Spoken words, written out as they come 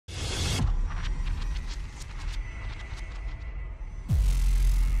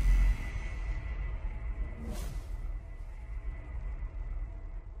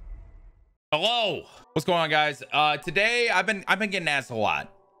Hello, what's going on, guys? Today I've been getting asked a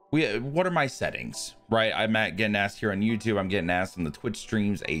lot. What are my settings, right? I'm getting asked here on YouTube. I'm getting asked on the Twitch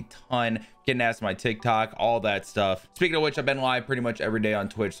streams a ton, getting asked on my TikTok, all that stuff. Speaking of which, I've been live pretty much every day on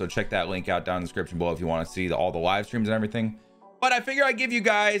Twitch, so check that link out down in the description below if you want to see all the live streams and everything. But I figure I'd give you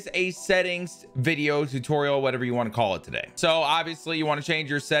guys a settings video tutorial, whatever you want to call it today. So obviously you want to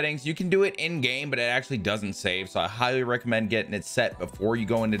change your settings. You can do it in game, but it actually doesn't save. So I highly recommend getting it set before you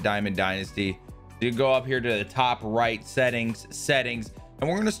go into Diamond Dynasty. You go up here to the top right, settings, and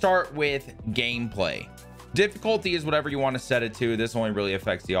we're going to start with gameplay. Difficulty is whatever you want to set it to. This only really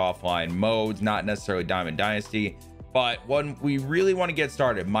affects the offline modes, not necessarily Diamond Dynasty. But when we really want to get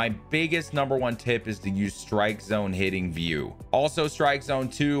started, my biggest #1 tip is to use strike zone hitting view. Also strike zone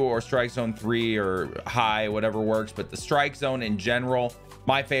 2 or strike zone 3 or high, whatever works. But the strike zone in general,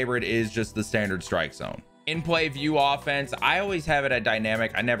 my favorite is just the standard strike zone. In play view offense, I always have it at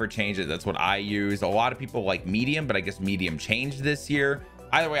dynamic. I never change it. That's what I use. A lot of people like medium, but I guess medium changed this year.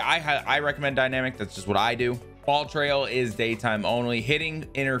 Either way, I recommend dynamic. That's just what I do. Ball trail is daytime only. Hitting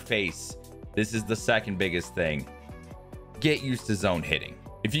interface, this is the second biggest thing. Get used to zone hitting.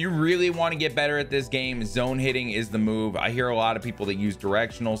 If you really want to get better at this game, zone hitting is the move. I hear a lot of people that use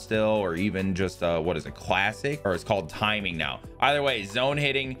directional still, or even just what is it, classic, or it's called timing now. Either way, zone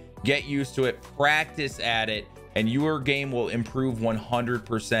hitting, get used to it, practice at it, and your game will improve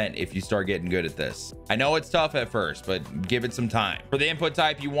 100% if you start getting good at this. I know it's tough at first, but give it some time. For the input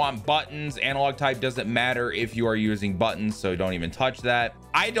type, you want buttons. Analog type doesn't matter if you are using buttons, so don't even touch that.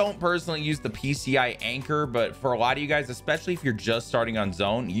 I don't personally use the PCI anchor, but for a lot of you guys, especially if you're just starting on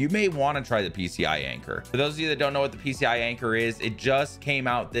zone, you may want to try the PCI anchor. For those of you that don't know what the PCI anchor is, it just came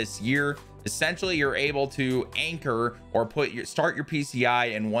out this year. Essentially, you're able to anchor or start your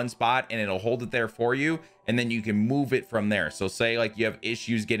PCI in one spot and it'll hold it there for you, and then you can move it from there. So say like you have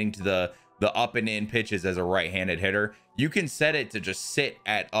issues getting to the up and in pitches as a right-handed hitter, you can set it to just sit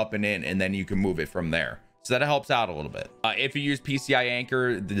at up and in, and then you can move it from there. So that helps out a little bit. If you use PCI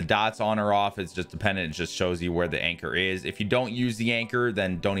anchor, the dots on or off, it's just dependent. It just shows you where the anchor is. If you don't use the anchor,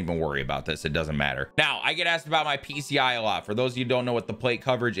 then don't even worry about this. It doesn't matter. Now, I get asked about my PCI a lot. For those of you who don't know what the plate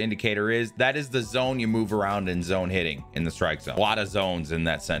coverage indicator is, that is the zone you move around in zone hitting in the strike zone. A lot of zones in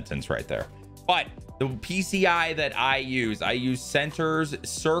that sentence right there. But the PCI that I use centers,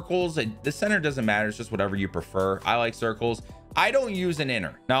 circles. The center doesn't matter. It's just whatever you prefer. I like circles. I don't use an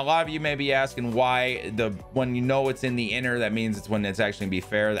inner. Now, a lot of you may be asking why when you know it's in the inner, that means it's when it's actually gonna be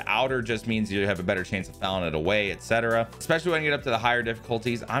fair. The outer just means you have a better chance of fouling it away, etc. Especially when you get up to the higher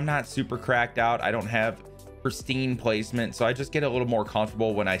difficulties. I'm not super cracked out. I don't have pristine placement, so I just get a little more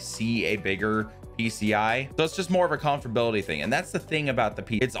comfortable when I see a bigger PCI. So it's just more of a comfortability thing, and that's the thing about the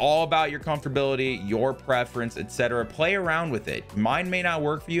PCI. It's all about your comfortability, your preference, etc. Play around with it. Mine may not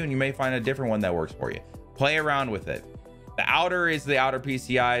work for you, and you may find a different one that works for you. Play around with it. The outer is the outer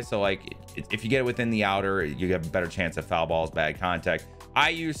PCI, so like if you get it within the outer, you have a better chance of foul balls, bad contact. I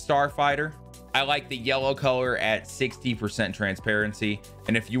use Starfighter. I like the yellow color at 60% transparency,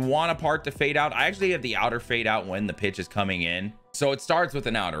 and if you want a part to fade out, I actually have the outer fade out when the pitch is coming in. So it starts with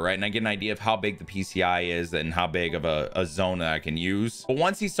an outer, right? And I get an idea of how big the PCI is and how big of a zone that I can use. But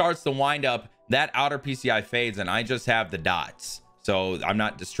once he starts to wind up, that outer PCI fades and I just have the dots. So I'm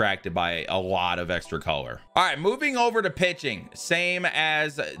not distracted by a lot of extra color. All right, moving over to pitching. Same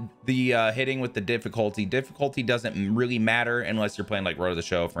as the hitting with the difficulty. Difficulty doesn't really matter unless you're playing like Road to the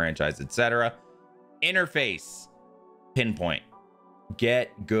Show, franchise, etc. Interface, pinpoint.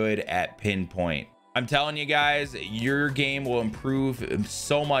 Get good at pinpoint. I'm telling you guys, your game will improve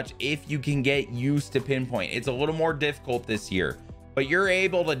so much if you can get used to pinpoint. It's a little more difficult this year, but you're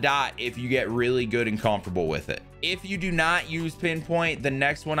able to dot if you get really good and comfortable with it. If you do not use pinpoint, the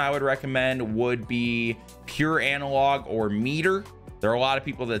next one I would recommend would be pure analog or meter. There are a lot of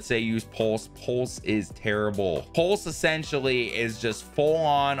people that say use pulse. Pulse is terrible. Pulse essentially is just full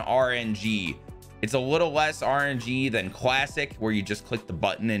on RNG. It's a little less RNG than classic, where you just click the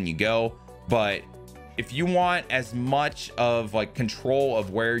button and you go. But if you want as much of like control of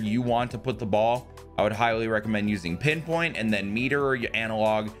where you want to put the ball, I would highly recommend using pinpoint, and then meter or your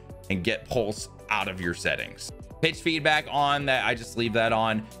analog, and get pulse out of your settings. Pitch feedback on that, I just leave that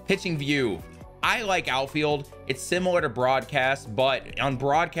on. Pitching view, I like outfield. It's similar to broadcast, but on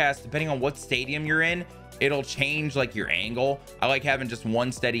broadcast, depending on what stadium you're in, it'll change like your angle. I like having just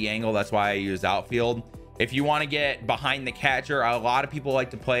one steady angle. That's why I use outfield. If you want to get behind the catcher, a lot of people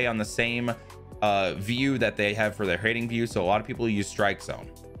like to play on the same view that they have for their hitting view. So a lot of people use strike zone.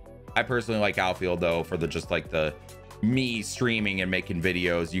 I personally like outfield though, for the me streaming and making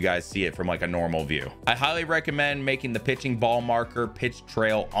videos. You guys see it from like a normal view. I highly recommend making the pitching ball marker pitch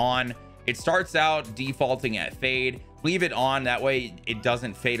trail on. It starts out defaulting at fade. Leave it on, that way it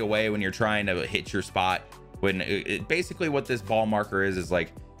doesn't fade away when you're trying to hit your spot. When basically what this ball marker is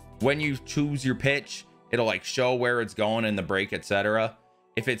like, when you choose your pitch, it'll like show where it's going in the break, etc.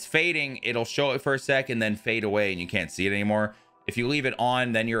 If it's fading, it'll show it for a second, then fade away and you can't see it anymore. If you leave it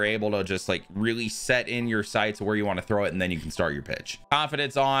on, then you're able to just like really set in your sights where you want to throw it, and then you can start your pitch.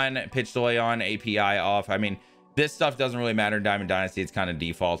 Confidence on, pitch delay on, API off. I mean, this stuff doesn't really matter in Diamond Dynasty. It's kind of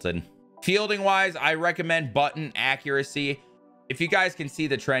defaulted. Fielding wise, I recommend button accuracy. If you guys can see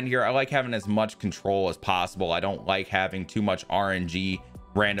the trend here, I like having as much control as possible. I don't like having too much RNG,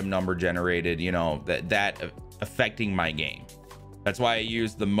 random number generated, you know, that affecting my game. That's why I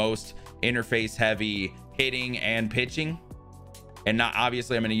use the most interface heavy hitting and pitching, and not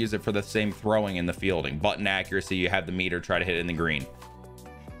obviously I'm going to use it for the same throwing and the fielding. Button accuracy, you have the meter, try to hit it in the green.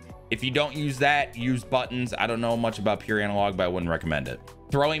 If you don't use that, use buttons. I don't know much about pure analog, but I wouldn't recommend it.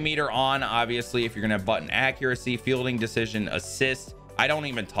 Throwing meter on, obviously, if you're gonna have button accuracy, fielding decision, assist. I don't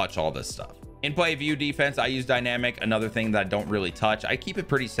even touch all this stuff. In play view defense, I use dynamic, another thing that I don't really touch. I keep it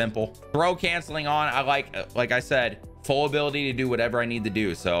pretty simple. Throw canceling on, I like I said, full ability to do whatever I need to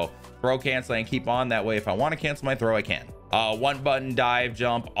do. So throw canceling, keep on, that way if I want to cancel my throw, I can. One button dive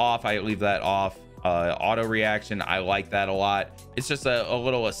jump off, I leave that off. Auto reaction, I like that a lot. It's just a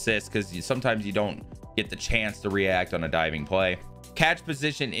little assist, because sometimes you don't get the chance to react on a diving play. Catch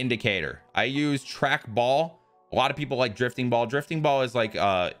position indicator, I use track ball. A lot of people like drifting ball. Drifting ball is like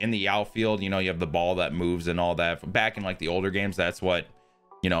in the outfield, you know, you have the ball that moves and all that. Back in like the older games, that's what,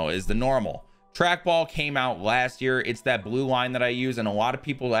 you know, is the normal. Track ball came out last year. It's that blue line that I use, and a lot of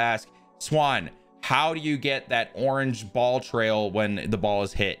people ask, Swan, how do you get that orange ball trail when the ball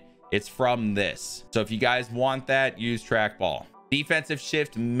is hit? It's from this. So if you guys want that, use trackball. Defensive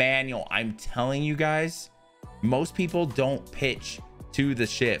shift manual. I'm telling you guys, most people don't pitch to the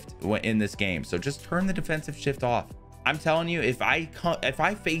shift in this game. So just turn the defensive shift off. I'm telling you, if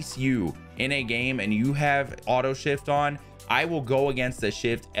I face you in a game and you have auto shift on, I will go against the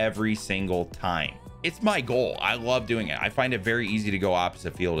shift every single time. It's my goal. I love doing it. I find it very easy to go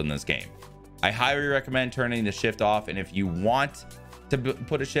opposite field in this game. I highly recommend turning the shift off. And if you want to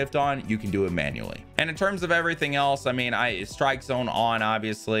put a shift on, you can do it manually. And in terms of everything else, I mean, strike zone on,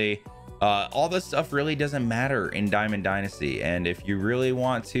 obviously. All this stuff really doesn't matter in Diamond Dynasty. And if you really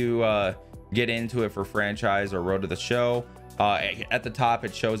want to get into it for franchise or road to the show, at the top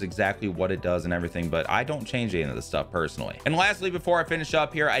it shows exactly what it does and everything, but I don't change any of this stuff personally. And lastly, before I finish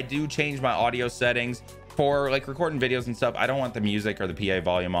up here, I do change my audio settings for like recording videos and stuff. I don't want the music or the PA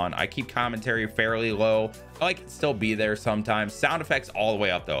volume on. I keep commentary fairly low. I like it to still be there sometimes. Sound effects all the way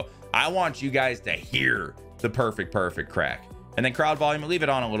up though. I want you guys to hear the perfect crack. And then crowd volume, leave it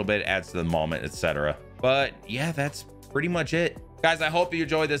on a little bit, adds to the moment, etc. But yeah, that's pretty much it. Guys, I hope you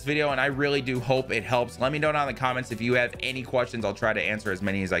enjoyed this video, and I really do hope it helps. Let me know down in the comments if you have any questions. I'll try to answer as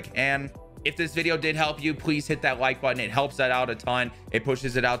many as I can. If this video did help you, please hit that like button. It helps that out a ton. It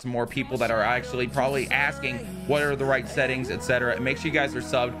pushes it out to more people that are actually probably asking what are the right settings, etc. Make sure you guys are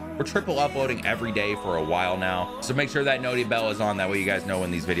subbed. We're triple uploading every day for a while now, so make sure that noti bell is on. That way you guys know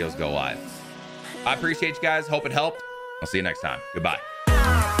when these videos go live. I appreciate you guys. Hope it helped. I'll see you next time. Goodbye.